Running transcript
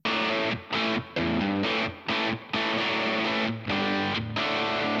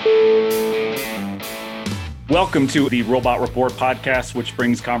Welcome to the Robot Report podcast, which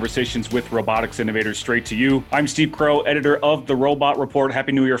brings conversations with robotics innovators straight to you. I'm Steve Crow, editor of the Robot Report.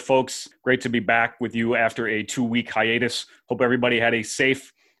 Happy New Year, folks. Great to be back with you after a 2-week hiatus. Hope everybody had a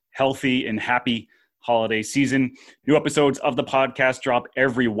safe, healthy, and happy holiday season. New episodes of the podcast drop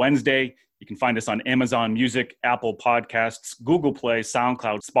every Wednesday. You can find us on Amazon Music, Apple Podcasts, Google Play,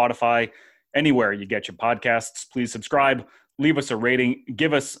 SoundCloud, Spotify, anywhere you get your podcasts. Please subscribe. Leave us a rating,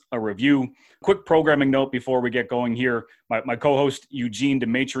 give us a review. Quick programming note before we get going here. My co-host Eugene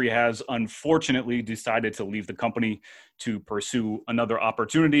Demetri has unfortunately decided to leave the company to pursue another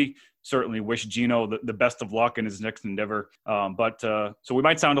opportunity. Certainly wish Gino the best of luck in his next endeavor. So we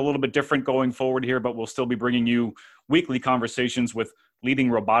might sound a little bit different going forward here, but we'll still be bringing you weekly conversations with leading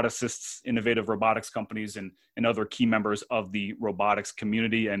roboticists, innovative robotics companies, and other key members of the robotics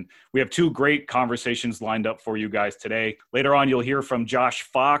community. And we have 2 great conversations lined up for you guys today. Later on, you'll hear from Josh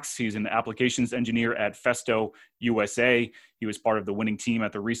Fox. He's an applications engineer at Festo USA. He was part of the winning team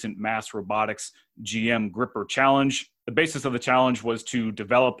at the recent MassRobotics-GM Gripper Challenge. The basis of the challenge was to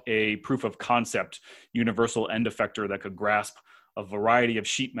develop a proof of concept universal end effector that could grasp a variety of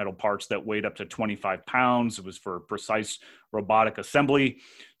sheet metal parts that weighed up to 25 pounds. It was for precise robotic assembly.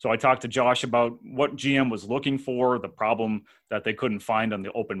 So I talked to Josh about what GM was looking for, the problem that they couldn't find on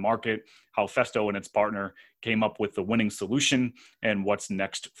the open market, how Festo and its partner came up with the winning solution, and what's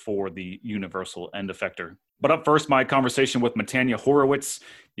next for the universal end effector. But up first, my conversation with Matanya Horowitz.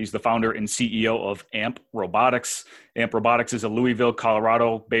 He's the founder and CEO of AMP Robotics. AMP Robotics is a Louisville,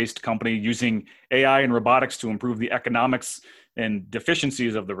 Colorado-based company using AI and robotics to improve the economics and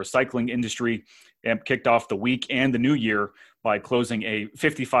deficiencies of the recycling industry. AMP kicked off the week and the new year by closing a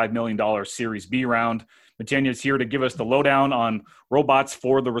 $55 million Series B round. Matanya is here to give us the lowdown on robots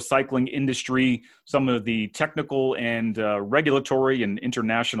for the recycling industry, some of the technical and regulatory and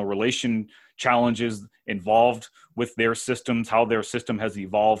international relation challenges involved with their systems, how their system has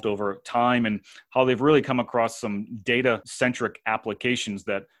evolved over time, and how they've really come across some data-centric applications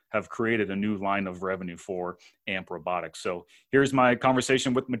that have created a new line of revenue for AMP Robotics. So here's my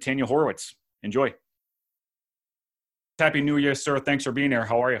conversation with Matanya Horowitz. Enjoy. Happy New Year, sir. Thanks for being here.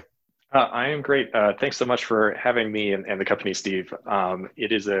 How are you? I am great. Thanks so much for having me and the company, Steve.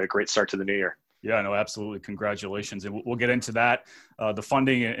 It is a great start to the new year. Yeah, no, absolutely. Congratulations. And we'll get into that, the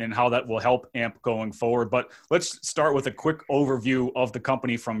funding and how that will help AMP going forward. But let's start with a quick overview of the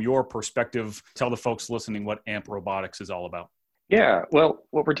company from your perspective. Tell the folks listening what AMP Robotics is all about. Yeah, well,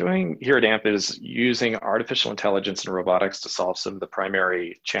 what we're doing here at AMP is using artificial intelligence and robotics to solve some of the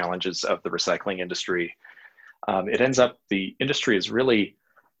primary challenges of the recycling industry. It ends up the industry has really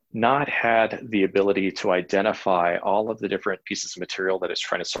not had the ability to identify all of the different pieces of material that it's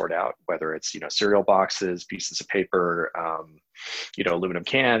trying to sort out, whether it's cereal boxes, pieces of paper, aluminum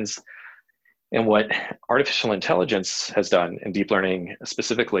cans. And what artificial intelligence has done, and deep learning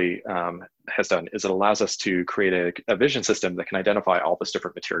specifically has done, is it allows us to create a vision system that can identify all this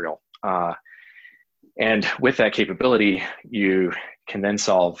different material. And with that capability, you can then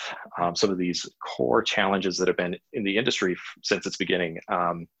solve some of these core challenges that have been in the industry since its beginning.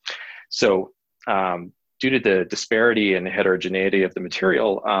 Due to the disparity and heterogeneity of the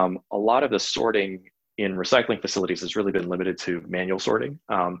material, a lot of the sorting in recycling facilities has really been limited to manual sorting.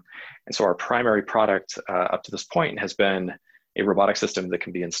 And so our primary product up to this point has been a robotic system that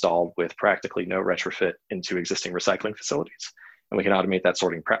can be installed with practically no retrofit into existing recycling facilities. And we can automate that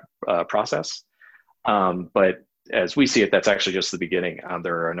sorting process. But as we see it, that's actually just the beginning.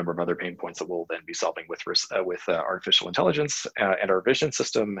 There are a number of other pain points that we'll then be solving with artificial intelligence and our vision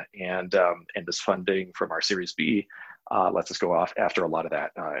system, and this funding from our Series B lets us go off after a lot of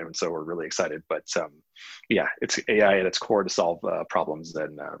that. And so we're really excited. But it's AI at its core to solve problems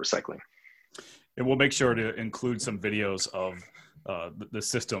in recycling. And we'll make sure to include some videos of the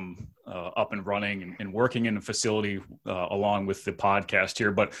system up and running and working in a facility along with the podcast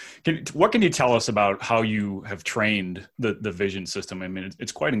here. But what can you tell us about how you have trained the vision system? I mean,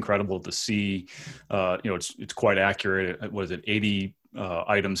 it's quite incredible to see, it's quite accurate. Was it 80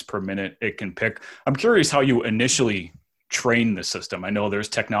 items per minute it can pick? I'm curious how you initially train the system. I know there's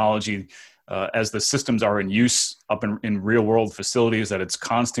technology as the systems are in use up in real world facilities that it's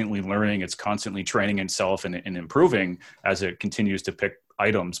constantly learning, it's constantly training itself and improving as it continues to pick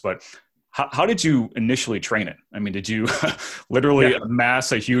items. But how did you initially train it? I mean, did you literally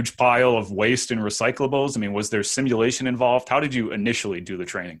amass a huge pile of waste and recyclables? I mean, was there simulation involved? How did you initially do the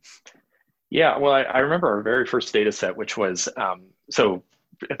training? Yeah, well, I remember our very first data set, which was, so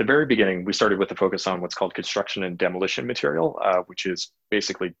at the very beginning, we started with a focus on what's called construction and demolition material, which is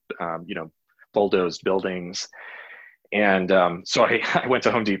basically, bulldozed buildings. And so I went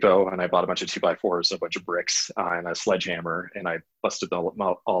to Home Depot and I bought a bunch of 2x4s, a bunch of bricks, and a sledgehammer, and I busted them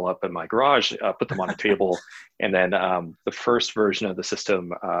all up in my garage, put them on a table. And then the first version of the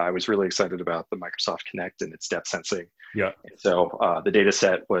system, I was really excited about the Microsoft Kinect and its depth sensing. Yeah. So the data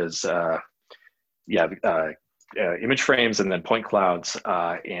set was, image frames and then point clouds.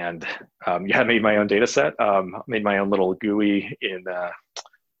 And I made my own data set, made my own little GUI and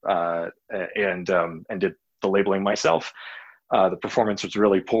did the labeling myself. The performance was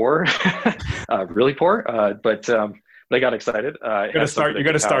really poor, but I got excited. You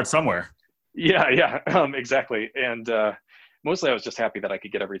got to start somewhere. Yeah, exactly. And mostly I was just happy that I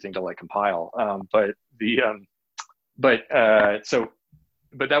could get everything to like compile. But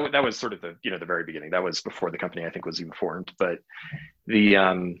that was sort of the very beginning. That was before the company I think was even formed. But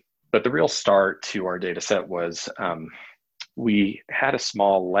the real start to our data set was we had a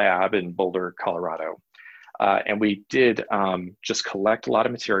small lab in Boulder, Colorado. And we did just collect a lot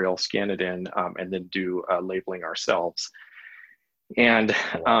of material, scan it in, and then do labeling ourselves. And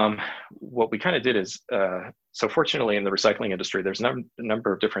what we kind of did is, so fortunately in the recycling industry, there's a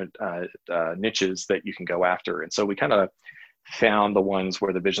number of different niches that you can go after. And so we kind of found the ones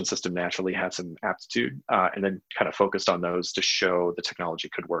where the vision system naturally had some aptitude, and then kind of focused on those to show the technology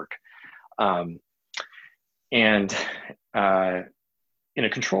could work.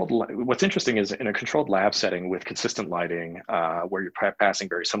 What's interesting is in a controlled lab setting with consistent lighting, where you're passing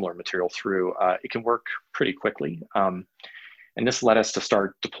very similar material through, it can work pretty quickly. And this led us to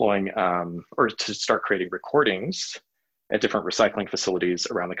start deploying or to start creating recordings at different recycling facilities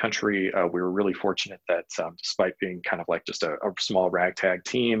around the country. We were really fortunate that despite being kind of like just a small ragtag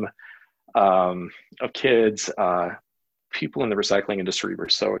team of kids, people in the recycling industry were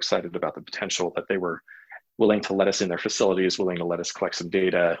so excited about the potential that they were willing to let us in their facilities, willing to let us collect some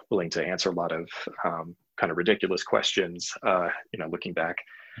data, willing to answer a lot of kind of ridiculous questions, looking back,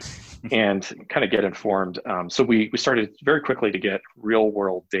 and kind of get informed. So we started very quickly to get real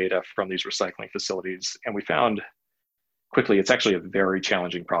world data from these recycling facilities. And we found quickly it's actually a very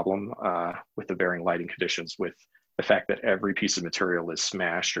challenging problem with the varying lighting conditions, with the fact that every piece of material is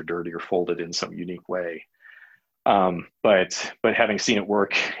smashed or dirty or folded in some unique way. But having seen it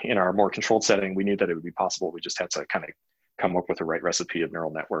work in our more controlled setting, we knew that it would be possible. We just had to kind of come up with the right recipe of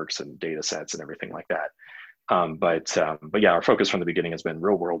neural networks and data sets and everything like that. But yeah, our focus from the beginning has been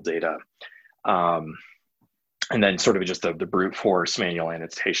real world data. And then sort of just the brute force manual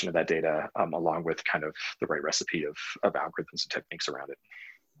annotation of that data, along with kind of the right recipe of algorithms and techniques around it.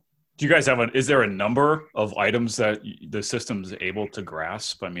 Do you guys is there a number of items that the system's able to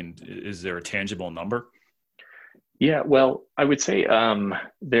grasp? I mean, is there a tangible number? Yeah, well, I would say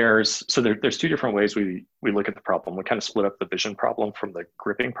there's two different ways we look at the problem. We kind of split up the vision problem from the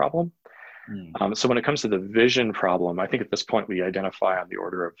gripping problem. So when it comes to the vision problem, I think at this point we identify on the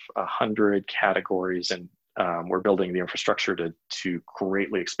order of 100 categories, and we're building the infrastructure to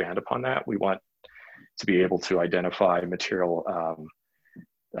greatly expand upon that. We want to be able to identify material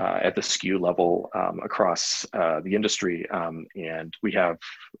at the SKU level across the industry, and we have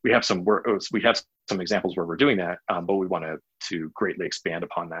some examples where we're doing that, but we want to greatly expand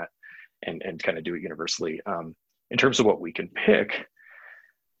upon that and kind of do it universally. In terms of what we can pick,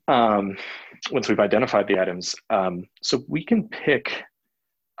 once we've identified the items, so we can pick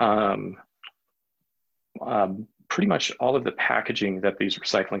pretty much all of the packaging that these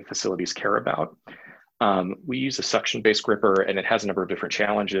recycling facilities care about. We use a suction-based gripper, and it has a number of different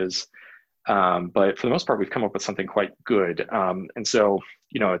challenges. But for the most part, we've come up with something quite good. And so,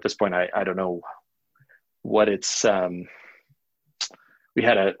 at this point, I don't know what it's. We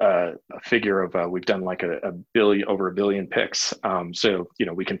had a figure of we've done like over a billion picks. So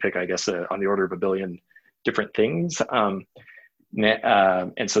we can pick, I guess, on the order of a billion different things. And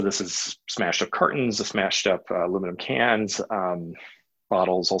so this is smashed up cartons, smashed up aluminum cans,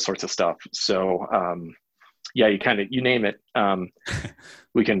 bottles, all sorts of stuff. So yeah, you name it.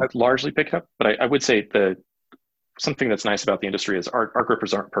 We can largely pick it up, but I would say something that's nice about the industry is our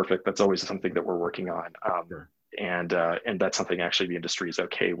grippers aren't perfect. That's always something that we're working on. Sure. And that's something actually the industry is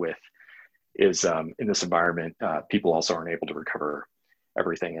okay with, is in this environment, people also aren't able to recover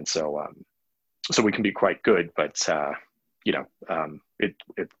everything. And so we can be quite good, but we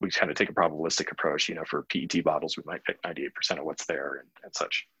kind of take a probabilistic approach. For PET bottles, we might pick 98% of what's there and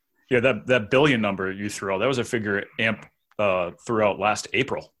such. Yeah, that billion number you threw out, that was a figure AMP threw out last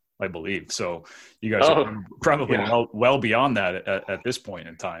April, I believe. So you guys are probably well beyond that at this point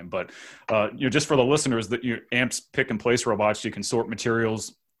in time. But just for the listeners, that AMP's pick and place robots, you can sort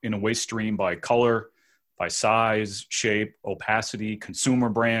materials in a waste stream by color, by size, shape, opacity, consumer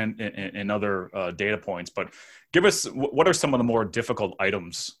brand, and other data points. But give us, what are some of the more difficult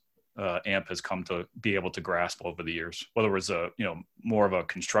items AMP has come to be able to grasp over the years, whether it was more of a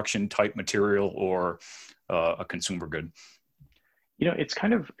construction type material or a consumer good? It's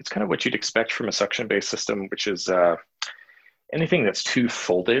kind of what you'd expect from a suction-based system, which is anything that's too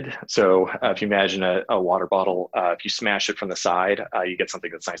folded. So if you imagine a water bottle, if you smash it from the side, you get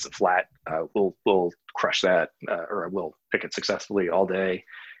something that's nice and flat. We'll crush that, or we'll pick it successfully all day.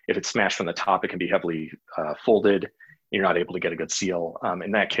 If it's smashed from the top, it can be heavily folded. You're not able to get a good seal.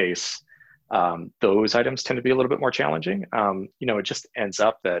 In that case, those items tend to be a little bit more challenging. It just ends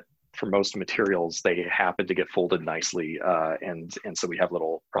up that for most materials, they happen to get folded nicely. And so we have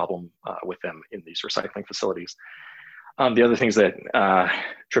little problem with them in these recycling facilities. The other things that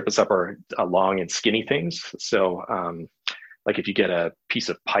trip us up are long and skinny things. So like if you get a piece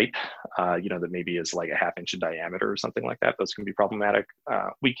of pipe, that maybe is like a 1/2 inch in diameter or something like that, those can be problematic.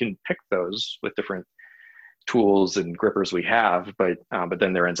 We can pick those with different tools and grippers we have, but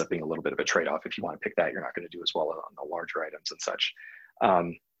then there ends up being a little bit of a trade-off. If you want to pick that, you're not going to do as well on the larger items and such.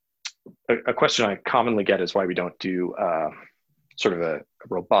 A question I commonly get is why we don't do sort of a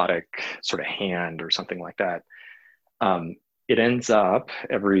robotic sort of hand or something like that. It ends up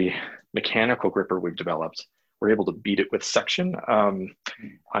every mechanical gripper we've developed, we're able to beat it with suction on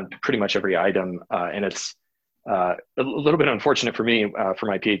pretty much every item. And it's a little bit unfortunate for me. For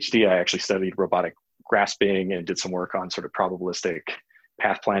my PhD, I actually studied robotic grasping and did some work on sort of probabilistic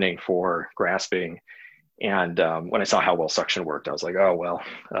path planning for grasping. And when I saw how well suction worked, I was like, oh, well,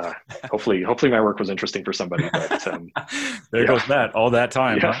 hopefully my work was interesting for somebody. But there goes that, all that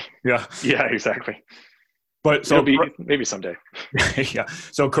time. Yeah, huh? Yeah, exactly. But so maybe someday. Yeah.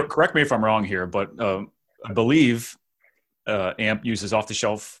 So correct me if I'm wrong here, but I believe AMP uses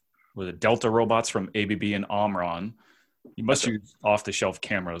off-the-shelf with the Delta robots from ABB and Omron. You must use off-the-shelf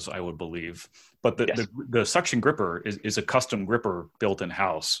cameras, I would believe. But the suction gripper is a custom gripper built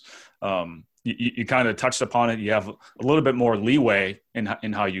in-house. You kind of touched upon it. You have a little bit more leeway in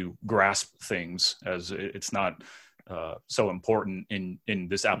how you grasp things, as it's not so important in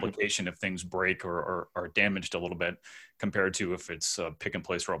this application if things break or are damaged a little bit compared to if it's a pick and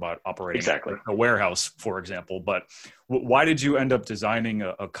place robot operating a warehouse, for example. But why did you end up designing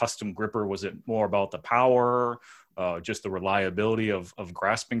a custom gripper? Was it more about the power, just the reliability of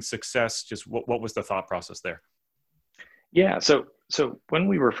grasping success? Just what was the thought process there? Yeah, so when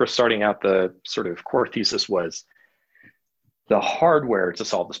we were first starting out, the sort of core thesis was the hardware to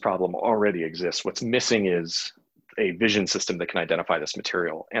solve this problem already exists. What's missing is a vision system that can identify this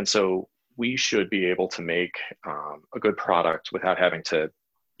material. And so we should be able to make a good product without having to,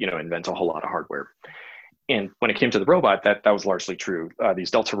 invent a whole lot of hardware. And when it came to the robot, that was largely true.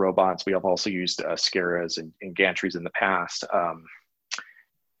 These Delta robots, we have also used Scaras and gantries in the past.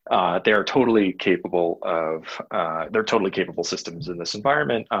 They're totally capable systems in this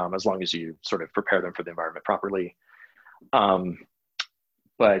environment, as long as you sort of prepare them for the environment properly.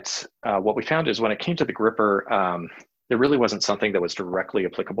 But what we found is when it came to the gripper, there really wasn't something that was directly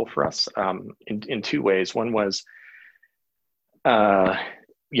applicable for us in two ways. One was,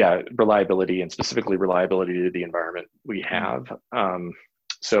 reliability, and specifically reliability to the environment we have.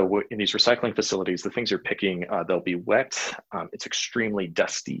 So in these recycling facilities, the things you're picking, they'll be wet. It's extremely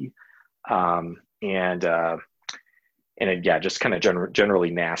dusty, just kind of generally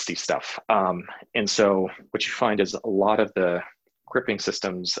nasty stuff. And so what you find is a lot of the gripping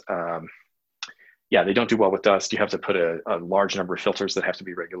systems, they don't do well with dust. You have to put a large number of filters that have to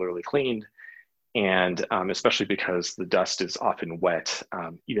be regularly cleaned. And especially because the dust is often wet,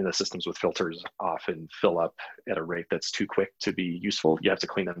 even the systems with filters often fill up at a rate that's too quick to be useful. You have to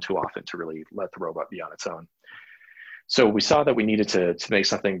clean them too often to really let the robot be on its own. So we saw that we needed to make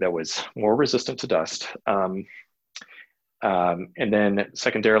something that was more resistant to dust. And then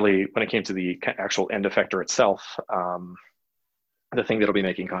secondarily, when it came to the actual end effector itself, the thing that'll be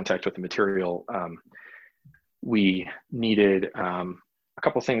making contact with the material, we needed a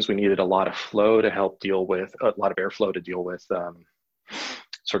couple of things. We needed a lot of flow to help deal with, a lot of airflow to deal with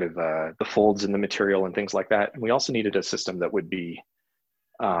sort of the folds in the material and things like that. And we also needed a system that would be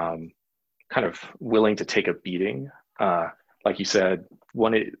kind of willing to take a beating. Like you said,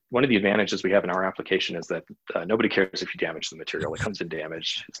 one of the advantages we have in our application is that nobody cares if you damage the material. It comes in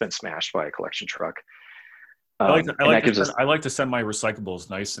damaged. It's been smashed by a collection truck. I like to send my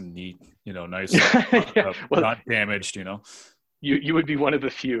recyclables nice and neat, nice, not damaged, You would be one of the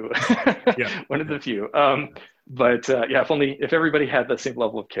few, one of the few. If everybody had the same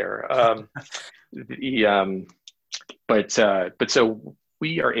level of care. So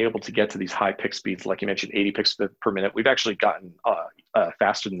we are able to get to these high pick speeds, like you mentioned, 80 picks per minute. We've actually gotten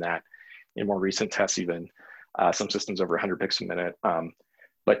faster than that in more recent tests, even some systems over 100 picks a minute.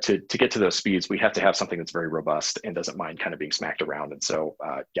 But to get to those speeds, we have to have something that's very robust and doesn't mind kind of being smacked around. And so,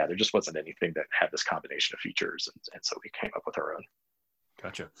 yeah, there just wasn't anything that had this combination of features. And so we came up with our own.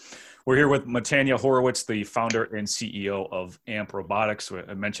 Gotcha. We're here with Matanya Horowitz, the founder and CEO of AMP Robotics.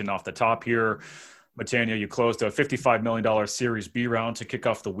 I mentioned off the top here, Matanya, you closed a $55 million Series B round to kick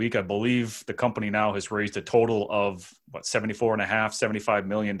off the week. I believe the company now has raised a total of, $75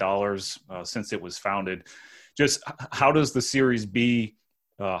 million since it was founded. Just how does the Series B,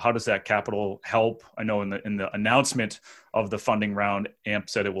 how does that capital help? I know in the announcement of the funding round, AMP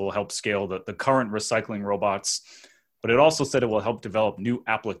said it will help scale the current recycling robots, but it also said it will help develop new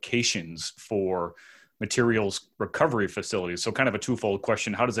applications for materials recovery facilities. So kind of a twofold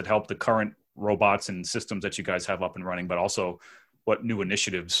question. How does it help the current robots and systems that you guys have up and running, but also what new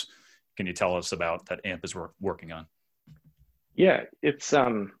initiatives can you tell us about that AMP is working on? Yeah, it's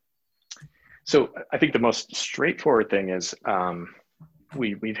so I think the most straightforward thing is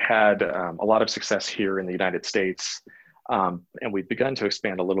we've had a lot of success here in the United States, and we've begun to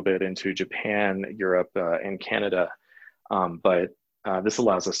expand a little bit into Japan, Europe, and Canada. But this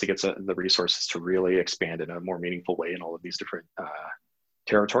allows us to get the resources to really expand in a more meaningful way in all of these different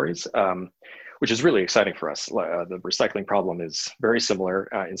territories, which is really exciting for us. The recycling problem is very similar.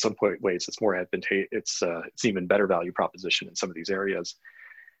 In some ways, it's more advantageous. It's even better value proposition in some of these areas.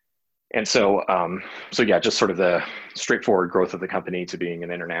 And so, yeah, just sort of the straightforward growth of the company to being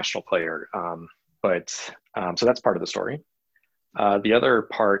an international player. So that's part of the story. The other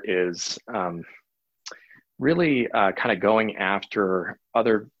part is really kind of going after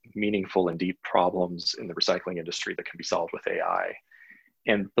other meaningful and deep problems in the recycling industry that can be solved with AI.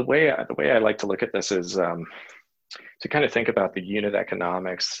 And the way I like to look at this is to kind of think about the unit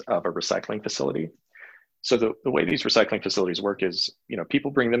economics of a recycling facility. So the way these recycling facilities work is,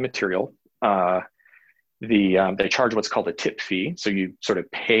 people bring the material. They charge what's called a tip fee. So you sort of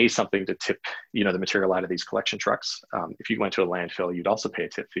pay something to tip, the material out of these collection trucks. If you went to a landfill, you'd also pay a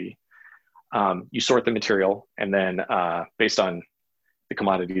tip fee. You sort the material, and then based on the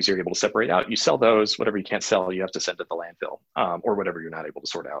commodities you're able to separate out, you sell those. Whatever you can't sell, you have to send to the landfill, or whatever you're not able to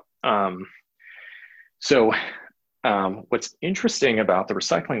sort out. What's interesting about the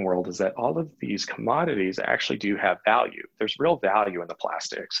recycling world is that all of these commodities actually do have value. There's real value in the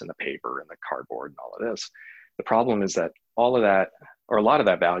plastics and the paper and the cardboard and all of this. The problem is that all of that, or a lot of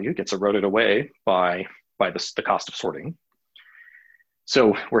that value, gets eroded away by the cost of sorting.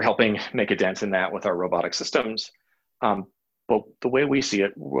 So we're helping make a dent in that with our robotic systems. But the way we see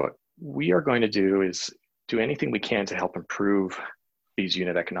it, what we are going to do is do anything we can to help improve these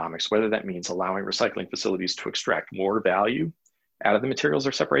unit economics, whether that means allowing recycling facilities to extract more value out of the materials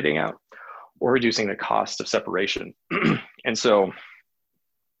they're separating out, or reducing the cost of separation. And so,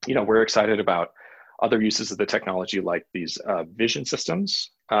 we're excited about other uses of the technology, like these vision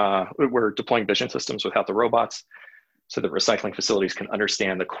systems. We're deploying vision systems without the robots, so that recycling facilities can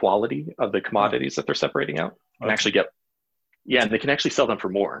understand the quality of the commodities that they're separating out and actually and they can actually sell them for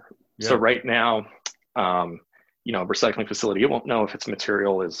more. Yeah. So right now, recycling facility, it won't know if its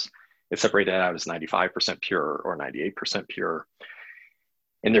material is separated out as 95% pure or 98% pure.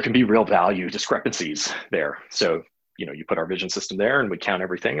 And there can be real value discrepancies there. So, you put our vision system there and we count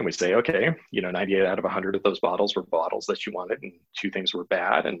everything and we say, okay, 98 out of 100 of those bottles were bottles that you wanted, and 2 things were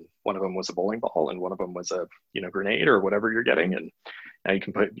bad. And one of them was a bowling ball and one of them was a, grenade or whatever you're getting. And now you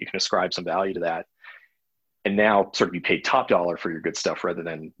can ascribe some value to that. And now sort of be paid top dollar for your good stuff, rather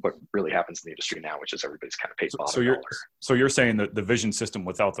than what really happens in the industry now, which is everybody's kind of paid bottom dollar. So you're saying that the vision system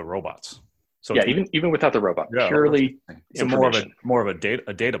without the robots? So yeah, even without the robot, purely so more of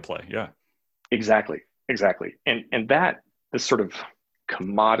a data play. Yeah, exactly. And that this sort of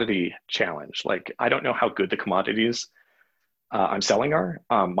commodity challenge, like, I don't know how good the commodities I'm selling are.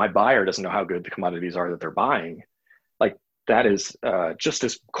 My buyer doesn't know how good the commodities are that they're buying. Like, that is just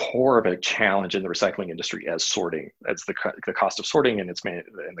as core of a challenge in the recycling industry as sorting, as the cost of sorting and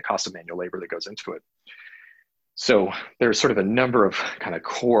the cost of manual labor that goes into it. So there's sort of a number of kind of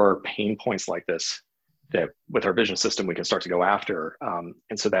core pain points like this that with our vision system we can start to go after.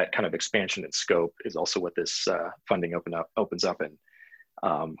 And so that kind of expansion in scope is also what this funding opens up. And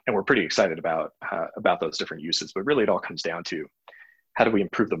we're pretty excited about those different uses. But really it all comes down to, how do we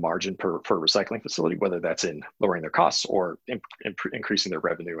improve the margin for a recycling facility, whether that's in lowering their costs or increasing their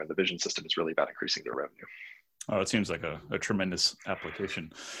revenue. And the vision system is really about increasing their revenue. Oh, it seems like a tremendous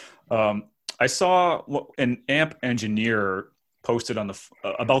application. I saw an AMP engineer posted on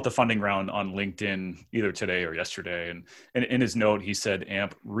about the funding round on LinkedIn either today or yesterday. And in his note, he said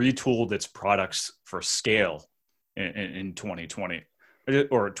AMP retooled its products for scale in 2020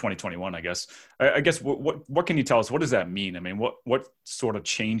 or 2021, I guess. I guess what can you tell us? What does that mean? I mean, what sort of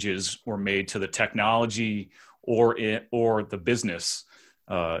changes were made to the technology or the business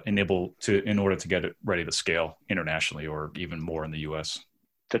in order to get it ready to scale internationally or even more in the US?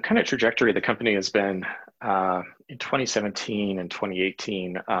 The kind of trajectory of the company has been in 2017 and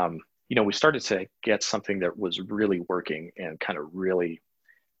 2018, we started to get something that was really working and kind of really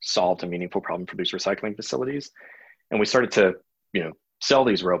solved a meaningful problem for these recycling facilities. And we started to, sell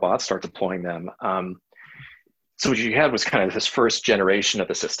these robots, start deploying them. So what you had was kind of this first generation of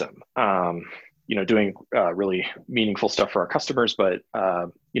the system, doing really meaningful stuff for our customers, but,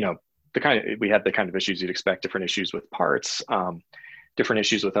 we had the kind of issues you'd expect, different issues with parts, different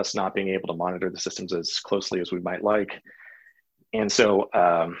issues with us not being able to monitor the systems as closely as we might like. And so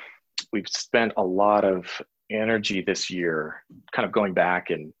we've spent a lot of energy this year kind of going back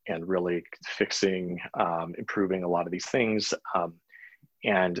and really fixing, improving a lot of these things.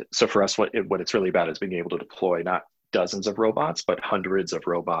 And so for us, what it's really about is being able to deploy not dozens of robots, but hundreds of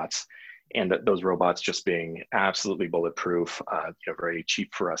robots. And those robots just being absolutely bulletproof, very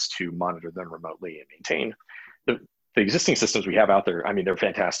cheap for us to monitor them remotely and maintain. The existing systems we have out there, I mean, they're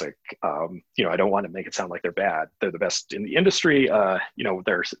fantastic. I don't want to make it sound like they're bad. They're the best in the industry.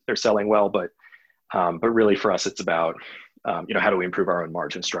 They're selling well, but really for us, it's about, how do we improve our own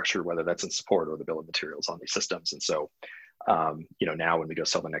margin structure, whether that's in support or the bill of materials on these systems. And so, now when we go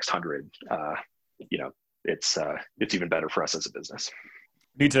sell the next 100, it's even better for us as a business.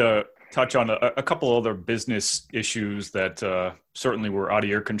 Need to touch on a couple other business issues that certainly were out of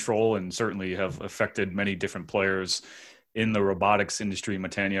your control and certainly have affected many different players in the robotics industry,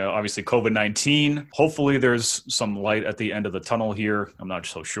 Matanya. Obviously, COVID-19. Hopefully, there's some light at the end of the tunnel here. I'm not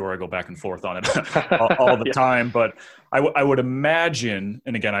so sure. I go back and forth on it all the time. But I would imagine,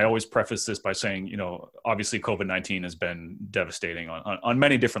 and again, I always preface this by saying, obviously, COVID-19 has been devastating on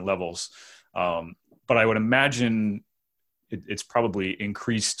many different levels. But I would imagine it's probably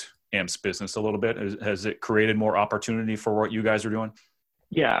increased AMP's business a little bit. Has it created more opportunity for what you guys are doing?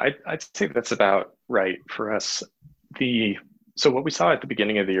 Yeah, I'd say that's about right for us. So what we saw at the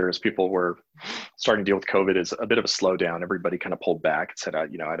beginning of the year as people were starting to deal with COVID is a bit of a slowdown. Everybody kind of pulled back and said, I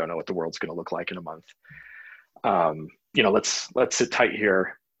don't know what the world's going to look like in a month. Let's sit tight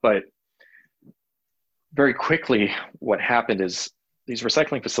here. But very quickly, what happened is these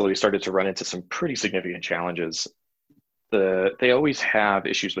recycling facilities started to run into some pretty significant challenges. They always have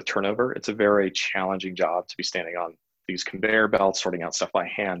issues with turnover. It's a very challenging job to be standing on these conveyor belts, sorting out stuff by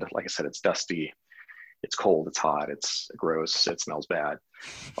hand. Like I said, it's dusty, it's cold, it's hot, it's gross, it smells bad,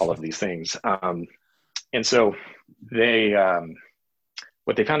 all of these things. And so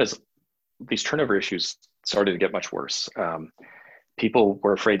what they found is these turnover issues started to get much worse. People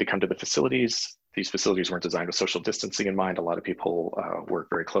were afraid to come to the facilities. These facilities weren't designed with social distancing in mind. A lot of people work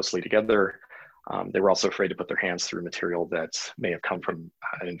very closely together. They were also afraid to put their hands through material that may have come from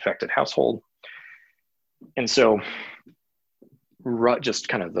an infected household. And so just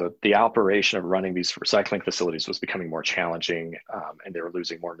kind of the operation of running these recycling facilities was becoming more challenging, and they were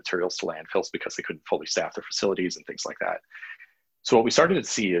losing more materials to landfills because they couldn't fully staff their facilities and things like that. So what we started to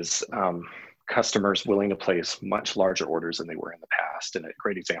see is customers willing to place much larger orders than they were in the past. And a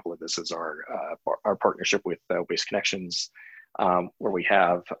great example of this is our partnership with Waste Connections, where we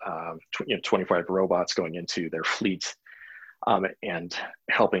have 25 robots going into their fleet and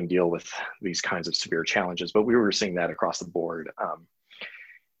helping deal with these kinds of severe challenges. But we were seeing that across the board.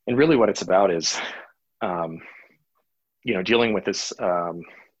 And really what it's about is, dealing with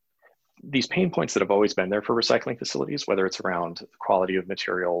these pain points that have always been there for recycling facilities, whether it's around the quality of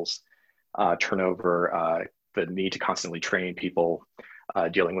materials, turnover, the need to constantly train people,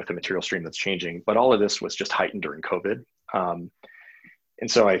 dealing with the material stream that's changing. But all of this was just heightened during COVID. And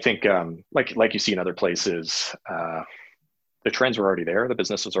so I think, like you see in other places, the trends were already there. The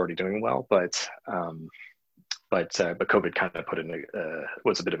business was already doing well, but COVID kind of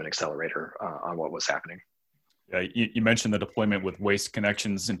was a bit of an accelerator on what was happening. Yeah, you mentioned the deployment with Waste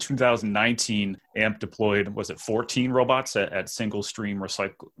Connections. In 2019, AMP deployed, 14 robots at single stream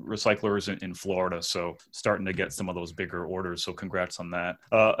recyclers in Florida. So starting to get some of those bigger orders. So congrats on that.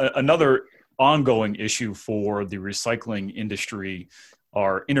 Another ongoing issue for the recycling industry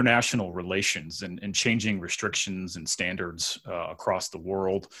are international relations and changing restrictions and standards across the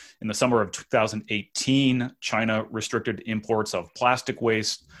world. In the summer of 2018, China restricted imports of plastic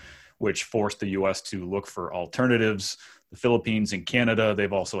waste, which forced the U.S. to look for alternatives. the Philippines and Canada.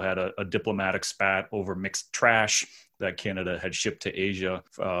 They've also had a diplomatic spat over mixed trash that Canada had shipped to Asia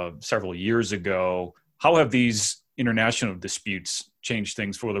several years ago. How have these international disputes changed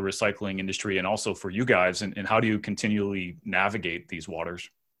things for the recycling industry and also for you guys? And how do you continually navigate these waters?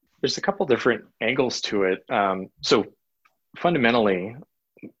 There's a couple different angles to it. So fundamentally,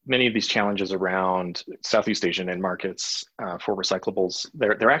 many of these challenges around Southeast Asian end markets for recyclables,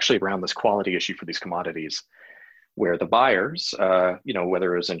 they're actually around this quality issue for these commodities, where the buyers,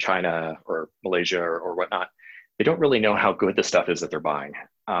 whether it was in China or Malaysia or whatnot, they don't really know how good the stuff is that they're buying.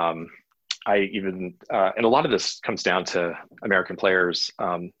 And a lot of this comes down to American players.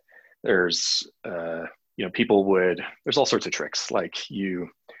 There's all sorts of tricks. Like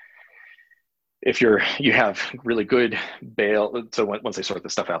if you have really good bale, so once they sort the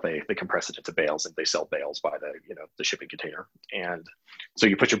stuff out, they compress it into bales and they sell bales by the shipping container. And so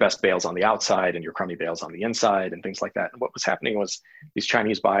you put your best bales on the outside and your crummy bales on the inside and things like that. And what was happening was these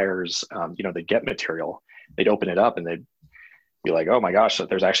Chinese buyers, they'd get material, they'd open it up and they'd be like, oh my gosh,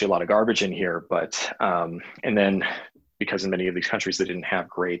 there's actually a lot of garbage in here. But, and then because in many of these countries, they didn't have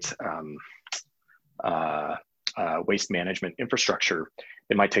great waste management infrastructure,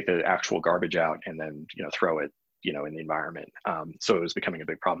 they might take the actual garbage out and then throw it in the environment. So it was becoming a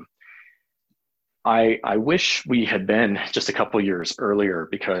big problem. I wish we had been just a couple years earlier,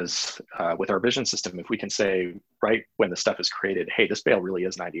 because with our vision system, if we can say right when the stuff is created, hey, this bale really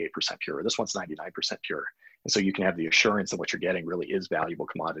is 98% pure, or this one's 99% pure, and so you can have the assurance that what you're getting really is valuable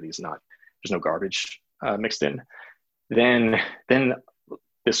commodities, there's no garbage mixed in, then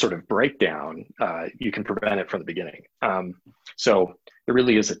this sort of breakdown, you can prevent it from the beginning. So there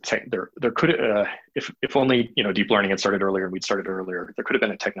really is there could if only deep learning had started earlier and we'd started earlier, there could have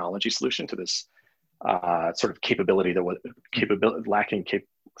been a technology solution to this sort of capability that was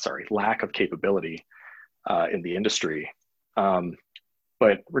lack of capability in the industry.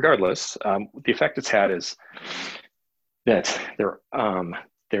 But regardless, the effect it's had is that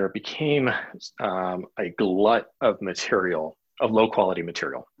there became a glut of material, of low quality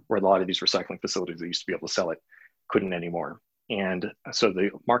material, where a lot of these recycling facilities that used to be able to sell it couldn't anymore. And so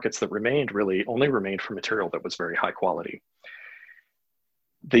the markets that remained really only remained for material that was very high quality.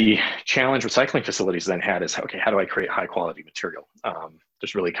 The challenge recycling facilities then had is, okay, how do I create high quality material?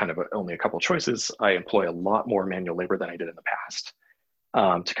 There's really kind of only a couple of choices. I employ a lot more manual labor than I did in the past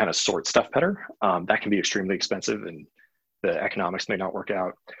to kind of sort stuff better. That can be extremely expensive and the economics may not work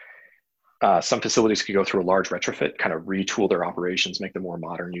out. Some facilities could go through a large retrofit, kind of retool their operations, make them more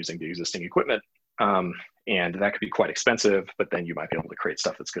modern using the existing equipment. And that could be quite expensive, but then you might be able to create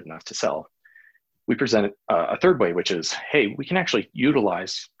stuff that's good enough to sell. We present a third way, which is, hey, we can actually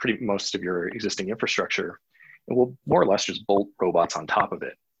utilize most of your existing infrastructure, and we'll more or less just bolt robots on top of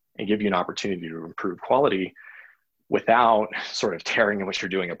it and give you an opportunity to improve quality without sort of tearing what you're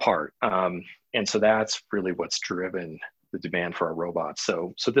doing apart. And so that's really what's driven the demand for our robots.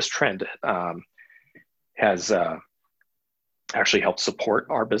 So this trend has actually helped support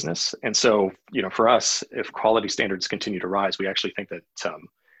our business. And so, for us, if quality standards continue to rise, we actually think that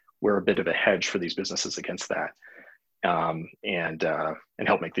we're a bit of a hedge for these businesses against that, and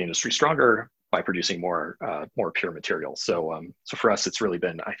help make the industry stronger by producing more pure material. So for us, it's really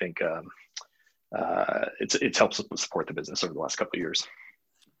been, I think, it's helped support the business over the last couple of years.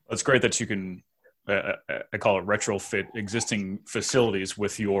 It's great that you can, I call it retrofit existing facilities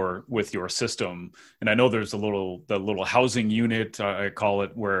with your system. And I know there's the little housing unit, I call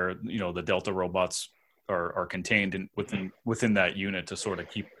it, where the Delta robots are contained within that unit to sort of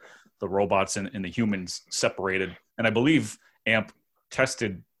keep the robots and the humans separated. And I believe AMP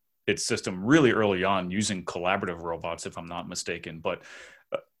tested its system really early on using collaborative robots, if I'm not mistaken. But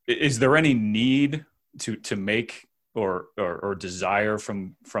is there any need to make or desire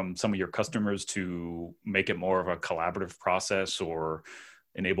from some of your customers to make it more of a collaborative process, or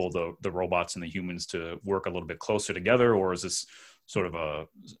enable the robots and the humans to work a little bit closer together? Or is this sort of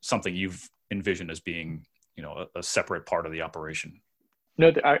something you've envisioned as being, a separate part of the operation?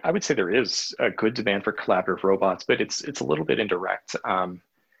 No, I would say there is a good demand for collaborative robots, but it's a little bit indirect.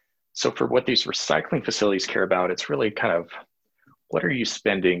 So for what these recycling facilities care about, it's really kind of, what are you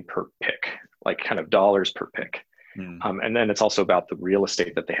spending per pick, like kind of dollars per pick? And then it's also about the real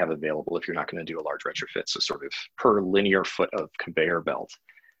estate that they have available if you're not going to do a large retrofit. So sort of per linear foot of conveyor belt,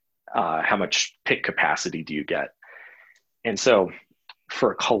 how much pick capacity do you get? And so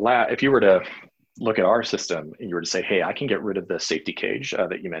for if you were to look at our system and you were to say, hey, I can get rid of the safety cage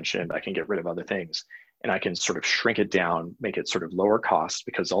that you mentioned, I can get rid of other things, and I can sort of shrink it down, make it sort of lower cost,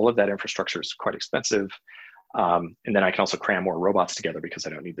 because all of that infrastructure is quite expensive. And then I can also cram more robots together because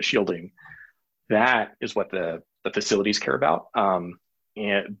I don't need the shielding. That is what the the facilities care about,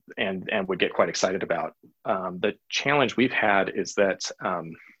 and would get quite excited about. The challenge we've had is that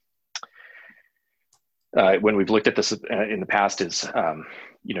when we've looked at this in the past is,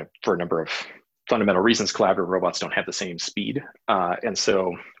 for a number of fundamental reasons, collaborative robots don't have the same speed. And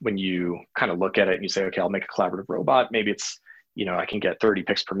so when you kind of look at it and you say, okay, I'll make a collaborative robot, maybe it's, I can get 30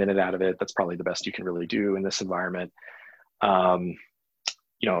 picks per minute out of it. That's probably the best you can really do in this environment. What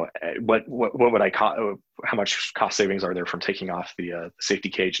would I call, how much cost savings are there from taking off the safety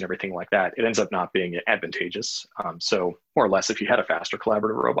cage and everything like that? It ends up not being advantageous. So more or less, if you had a faster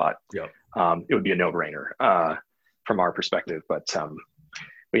collaborative robot, it would be a no-brainer from our perspective. But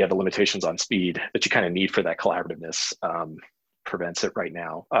we have the limitations on speed that you kind of need for that collaborativeness, prevents it right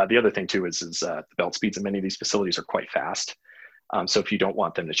now. The other thing too is the belt speeds in many of these facilities are quite fast. So if you don't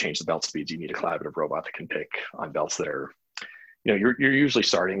want them to change the belt speeds, you need a collaborative robot that can pick on belts that are, you're usually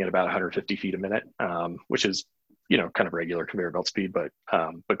starting at about 150 feet a minute, which is, kind of regular conveyor belt speed, but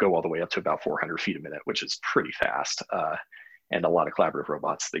go all the way up to about 400 feet a minute, which is pretty fast. And a lot of collaborative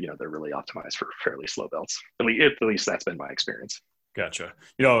robots that, they're really optimized for fairly slow belts. At least that's been my experience. Gotcha.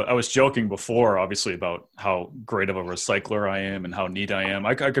 I was joking before, obviously, about how great of a recycler I am and how neat I am.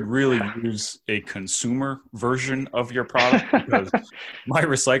 I could really use a consumer version of your product because my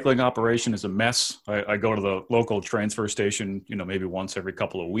recycling operation is a mess. I go to the local transfer station, maybe once every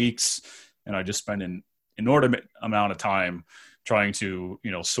couple of weeks, and I just spend an inordinate amount of time trying to,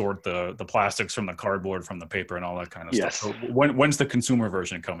 sort the plastics from the cardboard, from the paper, and all that kind of stuff. So when's the consumer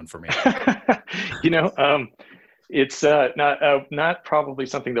version coming for me? It's not probably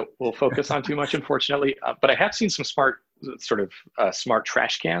something that we'll focus on too much, unfortunately. But I have seen some smart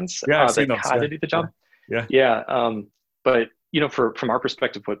trash cans that kind of do the job. But from our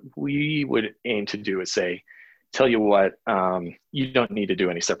perspective, what we would aim to do is say, tell you what, you don't need to do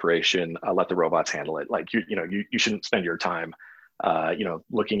any separation. Let the robots handle it. Like you shouldn't spend your time,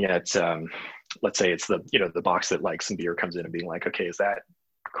 looking at, let's say it's the box that like some beer comes in and being like, okay, is that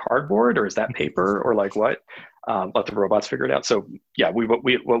cardboard or is that paper or like what? Let the robots figure it out. So what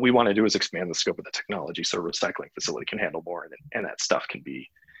we want to do is expand the scope of the technology so a recycling facility can handle more, and that stuff can be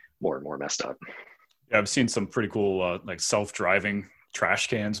more and more messed up. Yeah, I've seen some pretty cool like self-driving trash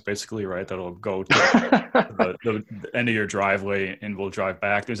cans, basically, right? That'll go to the end of your driveway and will drive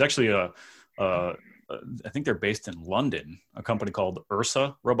back. There's actually I think they're based in London, a company called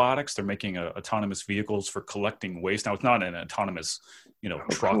Ursa Robotics. They're making autonomous vehicles for collecting waste. Now, it's not an autonomous,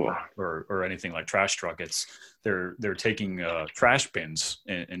 truck or anything like trash truck. They're taking trash bins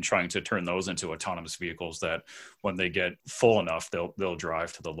and trying to turn those into autonomous vehicles that when they get full enough, they'll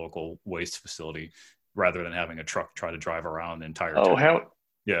drive to the local waste facility rather than having a truck try to drive around the entire time. How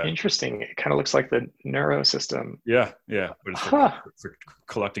interesting. It kind of looks like the Neuro system. Yeah. But it's for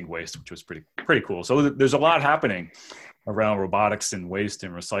collecting waste, which was pretty cool. So there's a lot happening around robotics and waste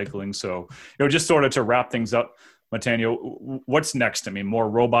and recycling. So, just sort of to wrap things up, Matanya, what's next? I mean, more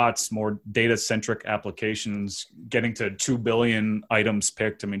robots, more data-centric applications, getting to 2 billion items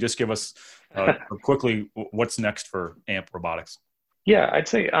picked. I mean, just give us quickly what's next for AMP Robotics. Yeah, I'd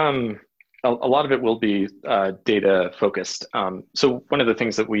say a lot of it will be data focused. So one of the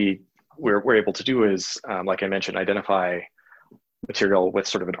things that we're able to do is, like I mentioned, identify material with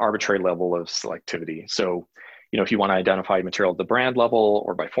sort of an arbitrary level of selectivity. So, if you want to identify material at the brand level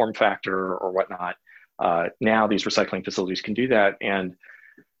or by form factor or whatnot, now these recycling facilities can do that. And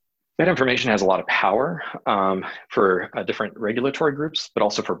that information has a lot of power for different regulatory groups, but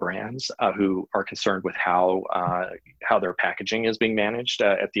also for brands who are concerned with how their packaging is being managed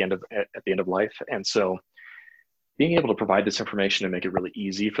at the end of life. And so, being able to provide this information and make it really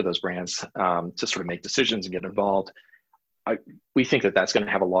easy for those brands to sort of make decisions and get involved, we think that that's going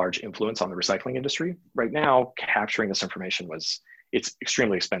to have a large influence on the recycling industry. Right now, capturing this information it's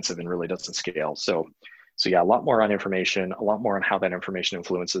extremely expensive and really doesn't scale. So yeah, a lot more on information, a lot more on how that information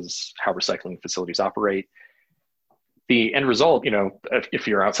influences how recycling facilities operate. The end result, if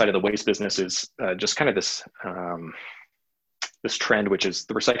you're outside of the waste business, is just kind of this trend, which is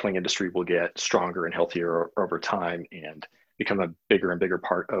the recycling industry will get stronger and healthier over time and become a bigger and bigger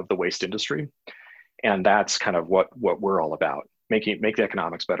part of the waste industry. And that's kind of what we're all about, make the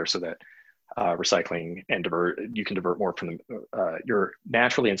economics better so that recycling and you can divert more from you're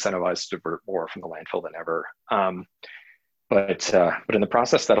naturally incentivized to divert more from the landfill than ever. But in the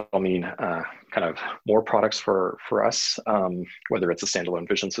process, that'll mean kind of more products for us, whether it's a standalone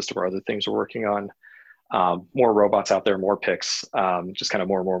vision system or other things we're working on. More robots out there, more picks, just kind of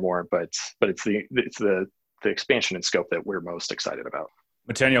more. But it's the expansion in scope that we're most excited about.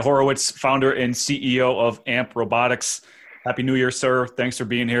 Matanya Horowitz, founder and CEO of AMP Robotics. Happy New Year, sir. Thanks for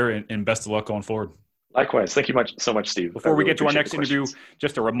being here and best of luck going forward. Likewise. Thank you so much, Steve. I Before we really get to our appreciate the next interview, questions.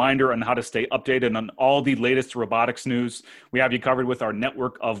 just a reminder on how to stay updated on all the latest robotics news. We have you covered with our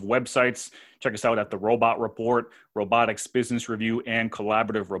network of websites. Check us out at the Robot Report, Robotics Business Review, and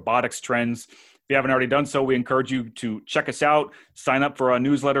Collaborative Robotics Trends. If you haven't already done so, we encourage you to check us out, sign up for our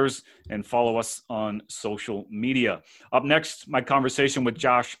newsletters, and follow us on social media. Up next, my conversation with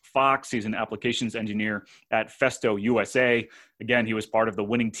Josh Fox. He's an applications engineer at Festo USA. Again, he was part of the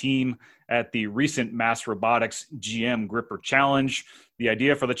winning team at the recent MassRobotics-GM Gripper Challenge. The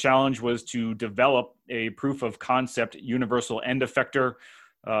idea for the challenge was to develop a proof of concept universal end effector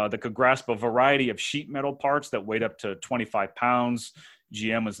that could grasp a variety of sheet metal parts that weighed up to 25 pounds.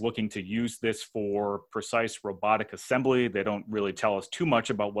 GM is looking to use this for precise robotic assembly. They don't really tell us too much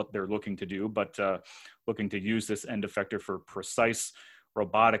about what they're looking to do, but looking to use this end effector for precise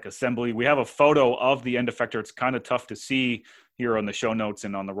robotic assembly. We have a photo of the end effector. It's kind of tough to see here on the show notes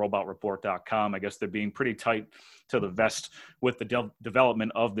and on the robotreport.com. I guess they're being pretty tight to the vest with the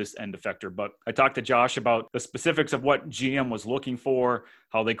development of this end effector. But I talked to Josh about the specifics of what GM was looking for,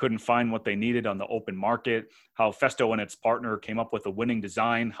 how they couldn't find what they needed on the open market, how Festo and its partner came up with a winning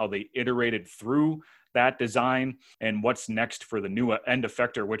design, how they iterated through that design, and what's next for the new end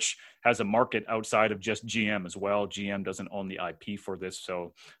effector, which has a market outside of just GM as well. GM doesn't own the IP for this,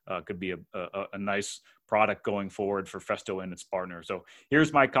 so it could be a nice product going forward for Festo and its partner. So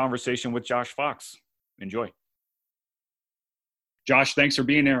here's my conversation with Josh Fox. Enjoy. Josh, thanks for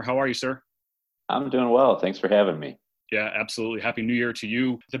being here. How are you, sir? I'm doing well. Thanks for having me. Yeah, absolutely. Happy New Year to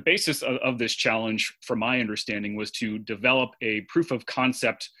you. The basis of this challenge, from my understanding, was to develop a proof of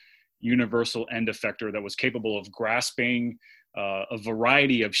concept universal end effector that was capable of grasping a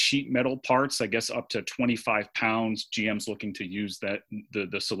variety of sheet metal parts, I guess up to 25 pounds. GM's looking to use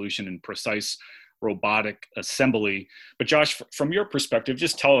the solution in precise robotic assembly. But Josh, from your perspective,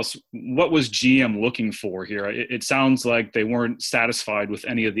 just tell us, what was GM looking for here? It sounds like they weren't satisfied with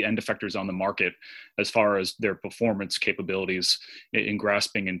any of the end effectors on the market as far as their performance capabilities in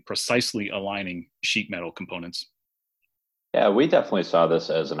grasping and precisely aligning sheet metal components. Yeah, we definitely saw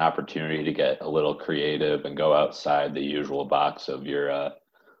this as an opportunity to get a little creative and go outside the usual box of your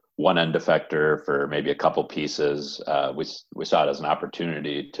one end effector for maybe a couple pieces. We saw it as an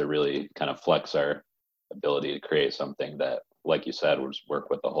opportunity to really kind of flex our ability to create something that, like you said, would work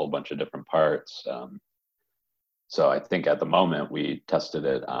with a whole bunch of different parts. So I think at the moment we tested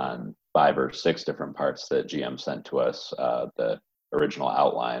it on 5 or 6 different parts that GM sent to us. The original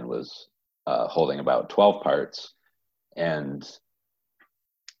outline was holding about 12 parts. And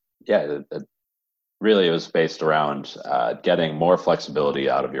yeah, really it was based around getting more flexibility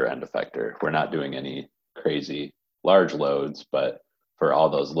out of your end effector. We're not doing any crazy large loads, but for all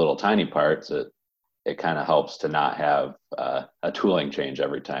those little tiny parts, it kind of helps to not have a tooling change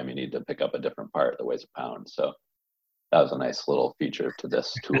every time you need to pick up a different part that weighs a pound. So that was a nice little feature to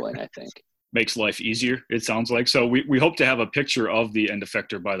this tooling, I think. Makes life easier, it sounds like. So we hope to have a picture of the end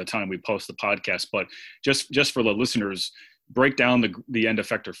effector by the time we post the podcast, but just for the listeners, break down the end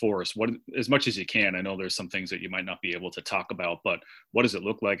effector for us, as much as you can. I know there's some things that you might not be able to talk about, but what does it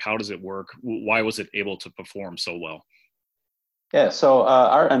look like? How does it work? Why was it able to perform so well? Yeah, so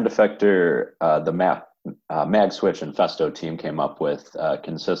our end effector, the mag switch and Festo team came up with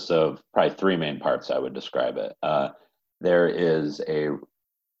consists of probably 3 main parts, I would describe it. There is a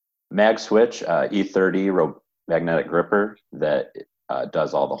mag switch, E30 magnetic gripper that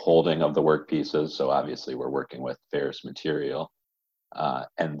does all the holding of the work pieces. So obviously we're working with ferrous material.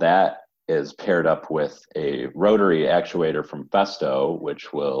 And that is paired up with a rotary actuator from Festo,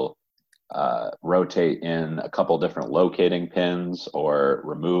 which will rotate in a couple different locating pins or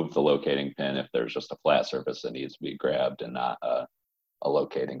remove the locating pin if there's just a flat surface that needs to be grabbed and not a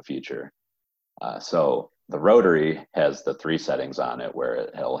locating feature. So the rotary has the 3 settings on it, where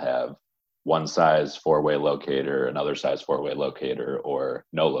it'll have one size 4-way locator, another size 4-way locator, or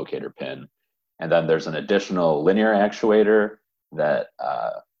no locator pin. And then there's an additional linear actuator that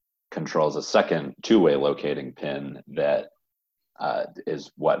controls a second 2-way locating pin that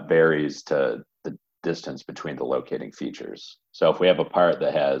is what varies to the distance between the locating features. So if we have a part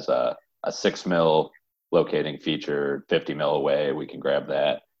that has a 6 mil locating feature 50 mil away, we can grab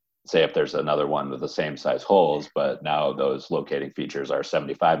that. Say if there's another one with the same size holes, but now those locating features are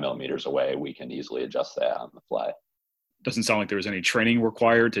 75 millimeters away, we can easily adjust that on the fly. Doesn't sound like there was any training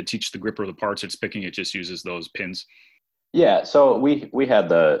required to teach the gripper the parts it's picking. It just uses those pins. Yeah, so we had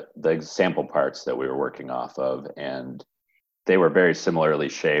the sample parts that we were working off of, and they were very similarly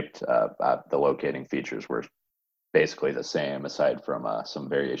shaped. The locating features were basically the same, aside from some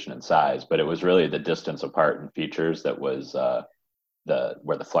variation in size, but it was really the distance apart in features that was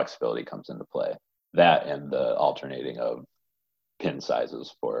where the flexibility comes into play. that and the alternating of pin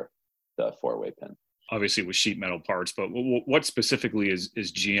sizes for the 4-way pin. Obviously with sheet metal parts, but what specifically is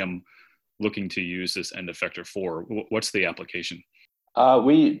GM looking to use this end effector for? What's the application?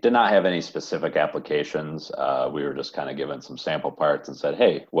 We did not have any specific applications. We were just kind of given some sample parts and said,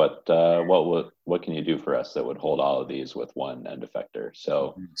 "Hey, what can you do for us that would hold all of these with one end effector?"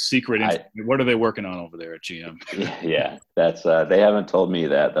 So, what are they working on over there at GM? Yeah, that's they haven't told me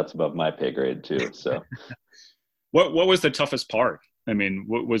that. That's above my pay grade too. So, what was the toughest part? I mean,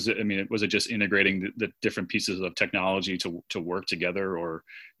 what was it? I mean, was it just integrating the different pieces of technology to work together, or,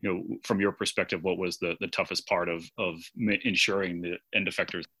 from your perspective, what was the toughest part of ensuring the end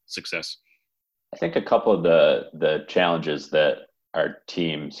effector's success? I think a couple of the challenges that our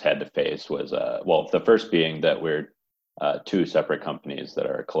teams had to face was, the first being that we're two separate companies that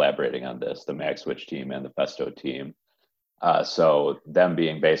are collaborating on this, the MassRobotics team and the Festo team. So them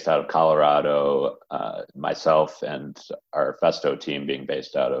being based out of Colorado, myself and our Festo team being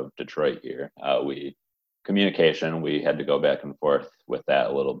based out of Detroit here, we had to go back and forth with that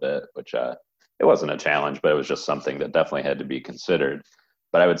a little bit, which it wasn't a challenge, but it was just something that definitely had to be considered.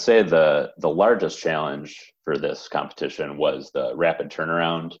 But I would say the largest challenge for this competition was the rapid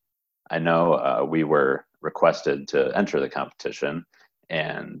turnaround. I know we were requested to enter the competition,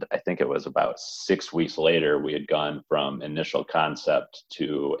 and I think it was about 6 weeks later, we had gone from initial concept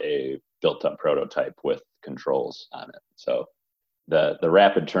to a built-up prototype with controls on it. So the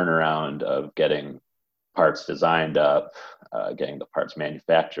rapid turnaround of getting parts designed up, getting the parts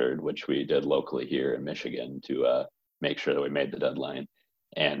manufactured, which we did locally here in Michigan to make sure that we made the deadline,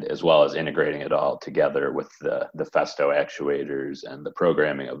 and as well as integrating it all together with the Festo actuators and the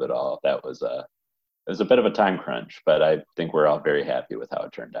programming of it all, it was a bit of a time crunch, but I think we're all very happy with how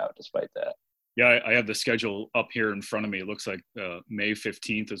it turned out despite that. Yeah, I have the schedule up here in front of me. It looks like May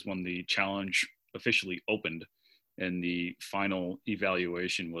 15th is when the challenge officially opened, and the final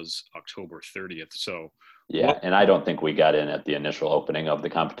evaluation was October 30th. So yeah, and I don't think we got in at the initial opening of the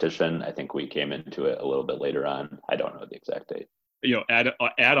competition. I think we came into it a little bit later on. I don't know the exact date.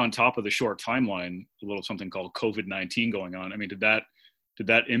 Add on top of the short timeline, a little something called COVID-19 going on. I mean, did that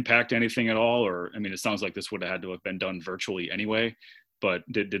impact anything at all? Or, I mean, it sounds like this would have had to have been done virtually anyway, but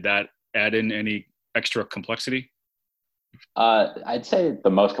did that add in any extra complexity? I'd say the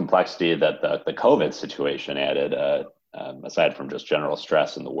most complexity that the COVID situation added, aside from just general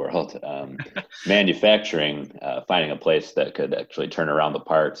stress in the world, manufacturing, finding a place that could actually turn around the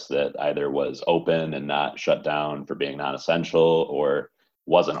parts that either was open and not shut down for being non-essential, or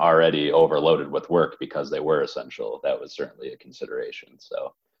wasn't already overloaded with work because they were essential. That was certainly a consideration.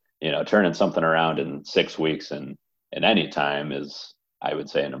 So, turning something around in 6 weeks and in any time is, I would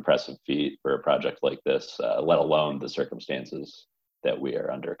say, an impressive feat for a project like this, let alone the circumstances that we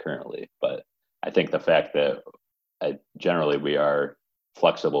are under currently. But I think the fact that generally we are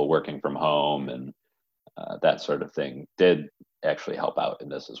flexible working from home and that sort of thing did actually help out in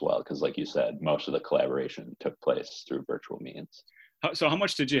this as well. Because like you said, most of the collaboration took place through virtual means. So how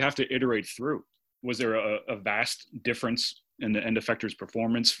much did you have to iterate through? Was there a vast difference in the end effector's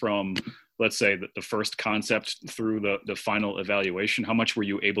performance from, let's say, the first concept through the final evaluation? How much were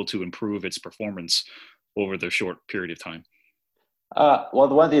you able to improve its performance over the short period of time?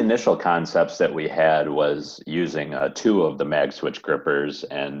 One of the initial concepts that we had was using 2 of the mag switch grippers,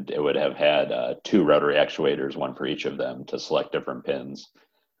 and it would have had 2 rotary actuators, one for each of them, to select different pins.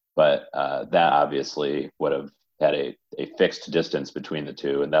 But that obviously would have had a fixed distance between the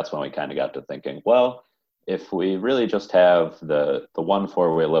 2, and that's when we kind of got to thinking, well, if we really just have the one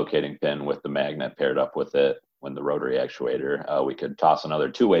 4-way locating pin with the magnet paired up with it when the rotary actuator, we could toss another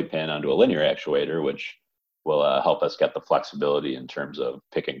 2-way pin onto a linear actuator, which will help us get the flexibility in terms of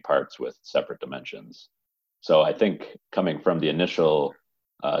picking parts with separate dimensions. So I think coming from the initial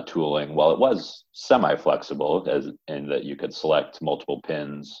tooling, while it was semi-flexible, as in that you could select multiple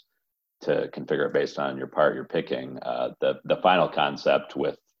pins to configure it based on your part you're picking, the final concept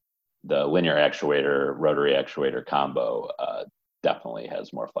with the linear actuator, rotary actuator combo definitely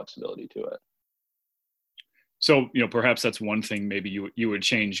has more flexibility to it. So, perhaps that's one thing maybe you would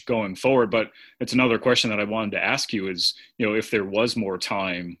change going forward, but it's another question that I wanted to ask you is, if there was more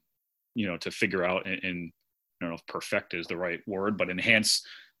time, to figure out and I don't know if perfect is the right word, but enhance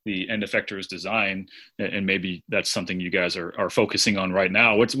the end effector's design, and maybe that's something you guys are focusing on right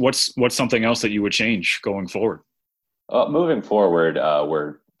now. What's something else that you would change going forward? Moving forward,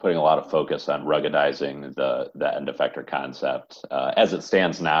 we're putting a lot of focus on ruggedizing the end effector concept. As it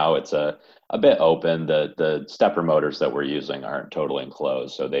stands now, it's a bit open. The stepper motors that we're using aren't totally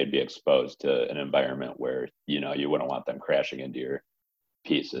enclosed, so they'd be exposed to an environment where you wouldn't want them crashing into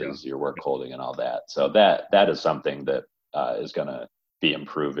pieces, your work holding and all that. So that is something that is going to be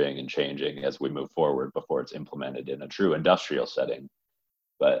improving and changing as we move forward before it's implemented in a true industrial setting.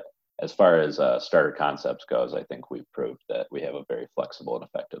 But as far as starter concepts goes, I think we've proved that we have a very flexible and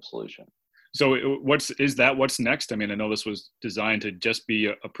effective solution. So what's next? I mean, I know this was designed to just be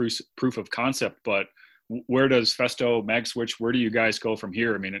a proof of concept, but where does Festo, MagSwitch, where do you guys go from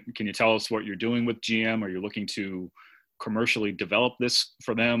here? I mean, can you tell us what you're doing with GM? Are you looking to commercially develop this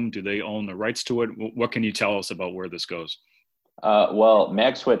for them? Do they own the rights to it? What can you tell us about where this goes? Well,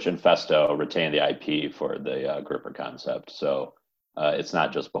 MagSwitch and Festo retain the IP for the gripper concept. So it's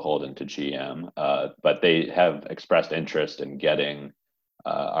not just beholden to GM, but they have expressed interest in getting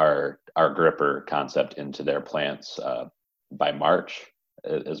our gripper concept into their plants by March.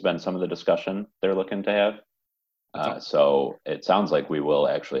 It has been some of the discussion they're looking to have. So it sounds like we will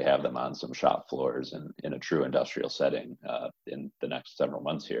actually have them on some shop floors in a true industrial setting in the next several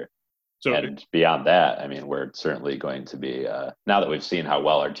months here. So, and beyond that, I mean, we're certainly going to be, now that we've seen how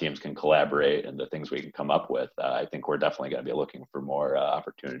well our teams can collaborate and the things we can come up with, I think we're definitely going to be looking for more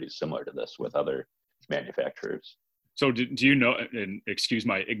opportunities similar to this with other manufacturers. So do you know, and excuse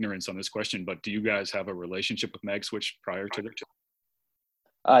my ignorance on this question, but do you guys have a relationship with MagSwitch prior to this?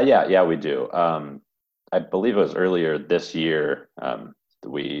 Yeah, we do. I believe it was earlier this year,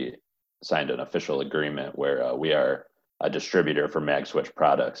 we signed an official agreement where we are a distributor for MagSwitch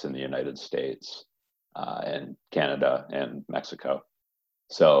products in the United States and Canada and Mexico.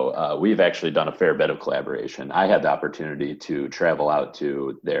 So we've actually done a fair bit of collaboration. I had the opportunity to travel out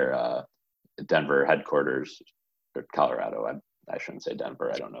to their Denver headquarters, or Colorado. I shouldn't say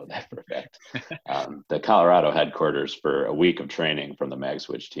Denver. I don't know that for a fact. The Colorado headquarters for a week of training from the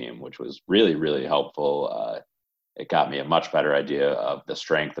MagSwitch team, which was really, really helpful. It got me a much better idea of the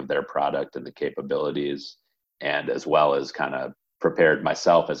strength of their product and the capabilities, and as well as kind of prepared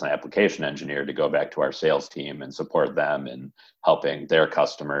myself as an application engineer to go back to our sales team and support them in helping their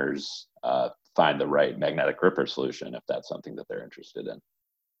customers find the right magnetic gripper solution if that's something that they're interested in.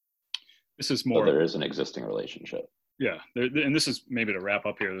 This is more. So there is an existing relationship. Yeah, and this is maybe to wrap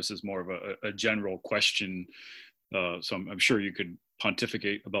up here. This is more of a general question. So I'm sure you could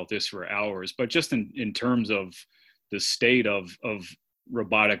pontificate about this for hours, but just in terms of the state of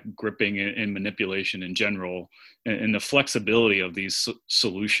robotic gripping and manipulation in general, and the flexibility of these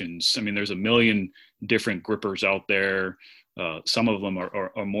solutions. I mean, there's a million different grippers out there. Some of them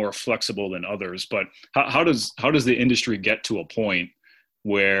are more flexible than others, but how does the industry get to a point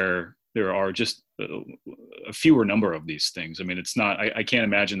where there are just a fewer number of these things? I mean, it's not, I can't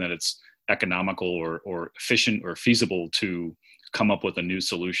imagine that it's economical or efficient or feasible to come up with a new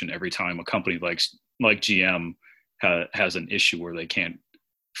solution every time a company like GM has an issue where they can't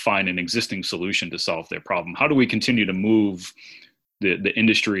find an existing solution to solve their problem. How do we continue to move the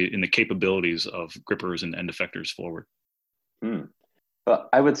industry and the capabilities of grippers and end effectors forward? Well,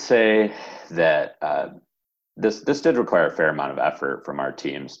 I would say that this did require a fair amount of effort from our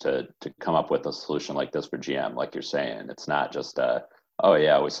teams to come up with a solution like this for GM. Like you're saying, it's not just oh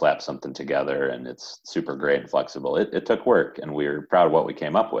yeah, we slapped something together and it's super great and flexible. It took work, and we're proud of what we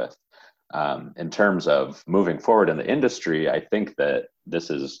came up with. In terms of moving forward in the industry, I think that this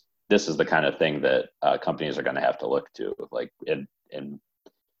is the kind of thing that companies are going to have to look to. Like in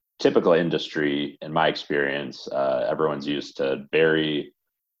typical industry, in my experience, everyone's used to very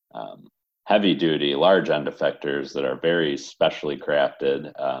heavy duty, large end effectors that are very specially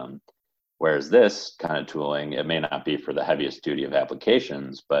crafted. Whereas this kind of tooling, it may not be for the heaviest duty of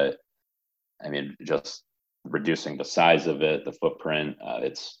applications, but I mean, just reducing the size of it, the footprint,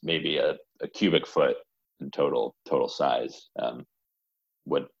 it's maybe a cubic foot in total size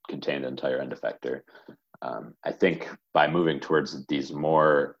would contain the entire end effector. I think by moving towards these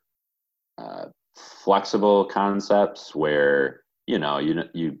more flexible concepts where,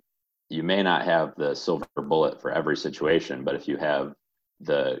 you may not have the silver bullet for every situation, but if you have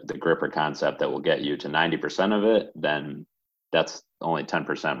the gripper concept that will get you to 90% of it, then that's only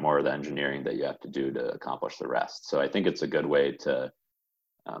 10% more of the engineering that you have to do to accomplish the rest. So I think it's a good way to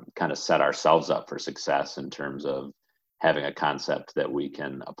kind of set ourselves up for success in terms of having a concept that we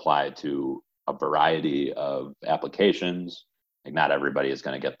can apply to a variety of applications. Like, not everybody is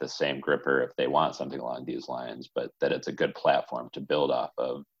going to get the same gripper if they want something along these lines, but that it's a good platform to build off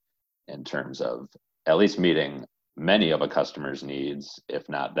of in terms of at least meeting many of a customer's needs, if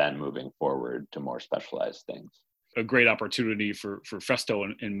not then moving forward to more specialized things. A great opportunity for Festo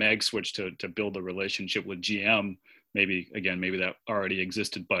and MagSwitch to build a relationship with GM. Maybe that already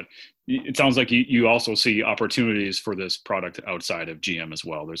existed, but it sounds like you also see opportunities for this product outside of GM as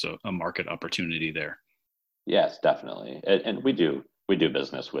well. There's a market opportunity there. Yes, definitely. And we do we do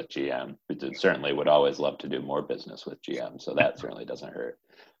business with GM. We certainly would always love to do more business with GM, so that certainly doesn't hurt.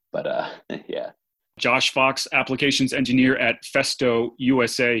 But yeah. Josh Fox, applications engineer at Festo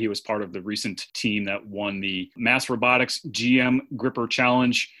USA. He was part of the recent team that won the MassRobotics-GM Gripper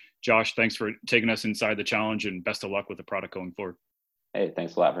Challenge. Josh, thanks for taking us inside the challenge, and best of luck with the product going forward. Hey,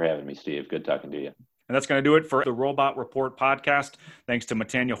 thanks a lot for having me, Steve. Good talking to you. And that's going to do it for the Robot Report podcast. Thanks to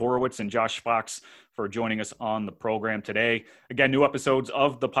Matanya Horowitz and Josh Fox for joining us on the program today. Again, new episodes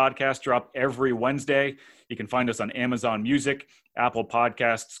of the podcast drop every Wednesday. You can find us on Amazon Music, Apple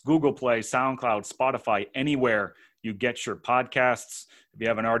Podcasts, Google Play, SoundCloud, Spotify, anywhere you get your podcasts. If you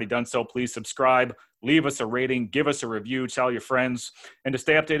haven't already done so, please subscribe, leave us a rating, give us a review, tell your friends. And to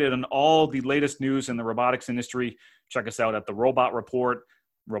stay updated on all the latest news in the robotics industry, check us out at the Robot Report,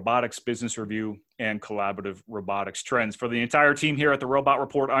 Robotics Business Review, and Collaborative Robotics Trends. For the entire team here at the Robot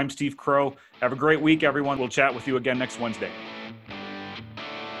Report, I'm Steve Crow. Have a great week, everyone. We'll chat with you again next Wednesday.